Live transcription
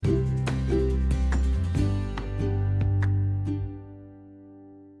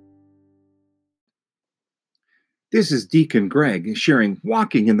This is Deacon Greg sharing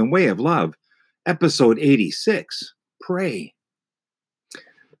Walking in the Way of Love, episode 86. Pray.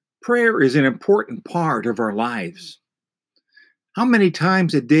 Prayer is an important part of our lives. How many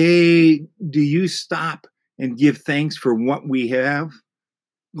times a day do you stop and give thanks for what we have?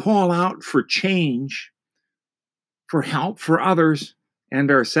 Call out for change, for help for others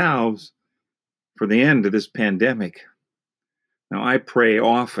and ourselves for the end of this pandemic. Now, I pray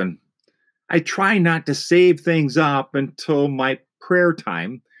often. I try not to save things up until my prayer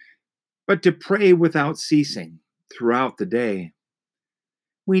time, but to pray without ceasing throughout the day.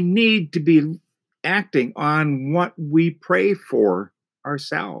 We need to be acting on what we pray for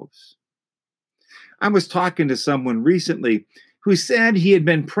ourselves. I was talking to someone recently who said he had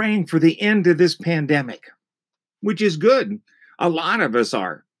been praying for the end of this pandemic, which is good. A lot of us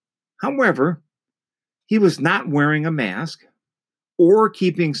are. However, he was not wearing a mask or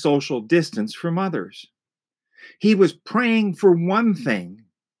keeping social distance from others. He was praying for one thing,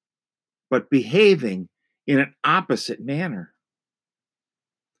 but behaving in an opposite manner.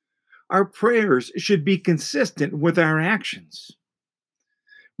 Our prayers should be consistent with our actions.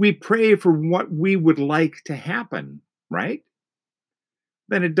 We pray for what we would like to happen, right?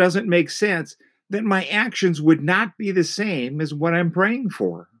 Then it doesn't make sense that my actions would not be the same as what I'm praying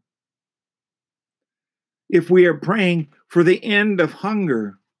for. If we are praying for the end of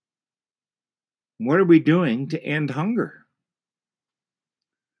hunger, what are we doing to end hunger?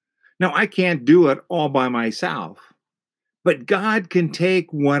 Now, I can't do it all by myself, but God can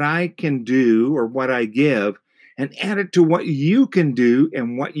take what I can do or what I give and add it to what you can do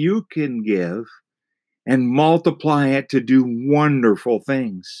and what you can give and multiply it to do wonderful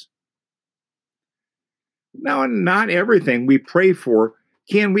things. Now, not everything we pray for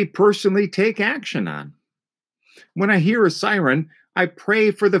can we personally take action on. When I hear a siren, I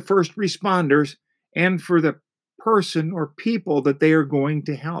pray for the first responders and for the person or people that they are going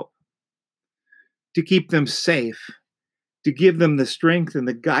to help, to keep them safe, to give them the strength and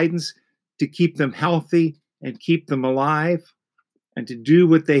the guidance to keep them healthy and keep them alive, and to do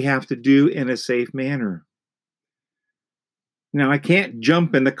what they have to do in a safe manner. Now, I can't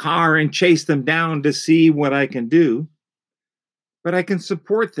jump in the car and chase them down to see what I can do, but I can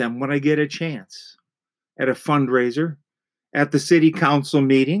support them when I get a chance at a fundraiser, at the city council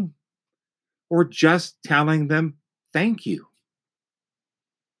meeting, or just telling them thank you.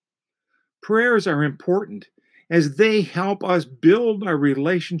 Prayers are important as they help us build our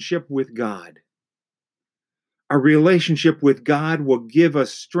relationship with God. Our relationship with God will give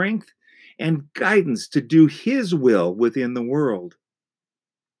us strength and guidance to do His will within the world.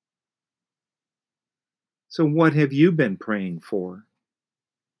 So, what have you been praying for?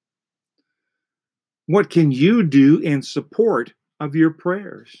 What can you do in support of your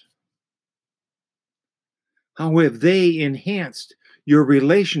prayers? How have they enhanced your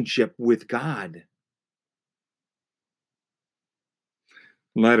relationship with God?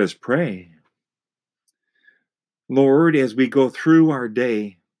 Let us pray. Lord, as we go through our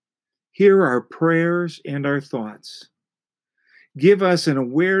day, hear our prayers and our thoughts. Give us an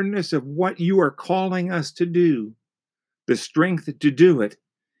awareness of what you are calling us to do, the strength to do it,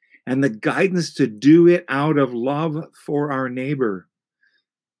 and the guidance to do it out of love for our neighbor,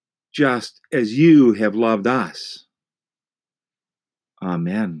 just as you have loved us.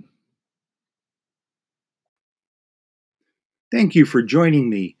 Amen. Thank you for joining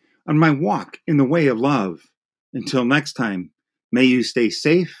me on my walk in the way of love. Until next time, may you stay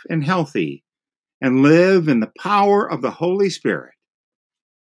safe and healthy and live in the power of the Holy Spirit.